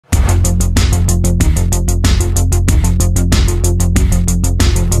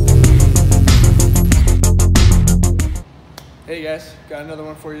Got another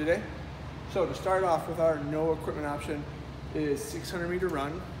one for you today. So to start off with, our no equipment option is 600 meter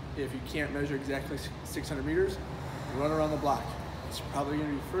run. If you can't measure exactly 600 meters, run around the block. It's probably going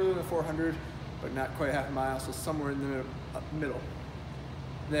to be further than 400, but not quite half a mile, so somewhere in the middle.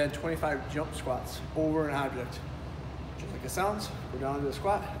 Then 25 jump squats over an object. Just like it sounds, go down into the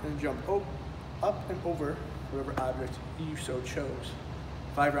squat and jump up and over whatever object you so chose.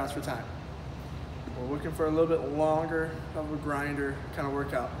 5 rounds per time. We're looking for a little bit longer of a grinder kind of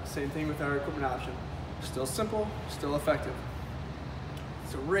workout. Same thing with our equipment option. Still simple, still effective.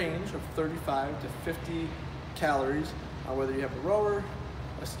 It's a range of 35 to 50 calories on whether you have a rower,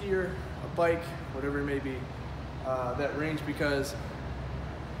 a skier, a bike, whatever it may be. That range, because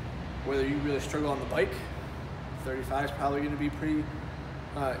whether you really struggle on the bike, 35 is probably going to be pretty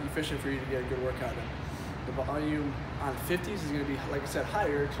efficient for you to get a good workout in. The volume on 50s is going to be, like I said,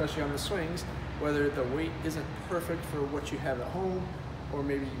 higher, especially on the swings, whether the weight isn't perfect for what you have at home, or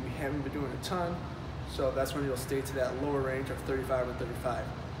maybe you haven't been doing a ton. So that's when you'll stay to that lower range of 35 and 35.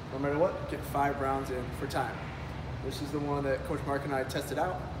 No matter what, get 5 rounds in for time. This is the one that Coach Mark and I tested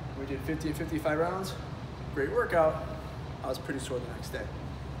out. We did 50 and 55 rounds. Great workout. I was pretty sore the next day.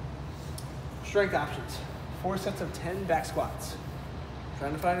 Strength options. 4 sets of 10 back squats.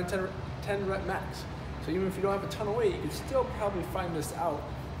 Trying to find a 10 rep max. So even if you don't have a ton of weight, you can still probably find this out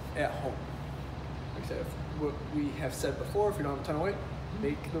at home. Like I said, what we have said before, if you don't have a ton of weight,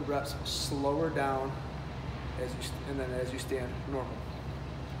 make the reps slower down as you stand normal.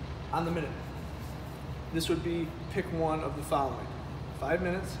 On the minute, this would be pick one of the following. 5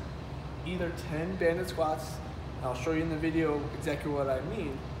 minutes, either 10 banded squats, I'll show you in the video exactly what I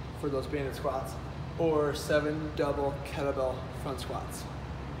mean for those banded squats, or 7 double kettlebell front squats.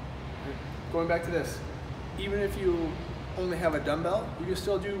 Going back to this, even if you only have a dumbbell, you can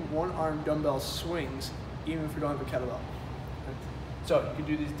still do one-arm dumbbell swings even if you don't have a kettlebell. So you can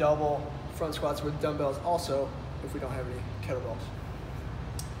do these double front squats with dumbbells also if we don't have any kettlebells.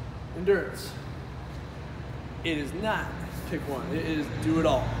 Endurance. It is not pick one, it is do it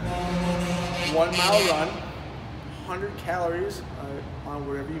all. 1 mile run, 100 calories on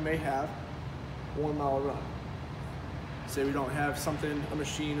whatever you may have, 1 mile run. Say we don't have a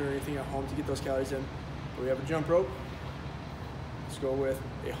machine or anything at home to get those calories in, but we have a jump rope. Let's go with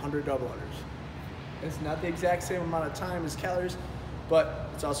 100 double unders. It's not the exact same amount of time as calories, but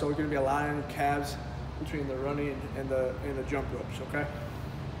it's also going to be a lot of calves between the running and the jump ropes, okay?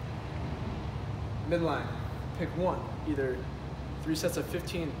 Midline, pick one, either 3 sets of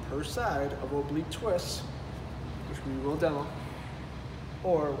 15 per side of oblique twists, which we will demo,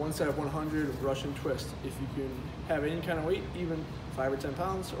 or 1 set of 100 of Russian twist. If you can have any kind of weight, even 5 or 10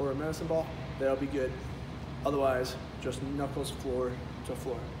 pounds or a medicine ball, that'll be good. Otherwise, just knuckles floor to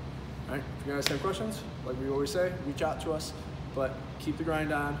floor. All right, if you guys have questions, like we always say, reach out to us, but keep the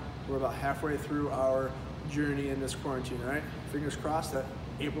grind on. We're about halfway through our journey in this quarantine, all right? Fingers crossed that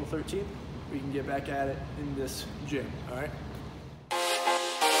April 13th, we can get back at it in this gym, all right?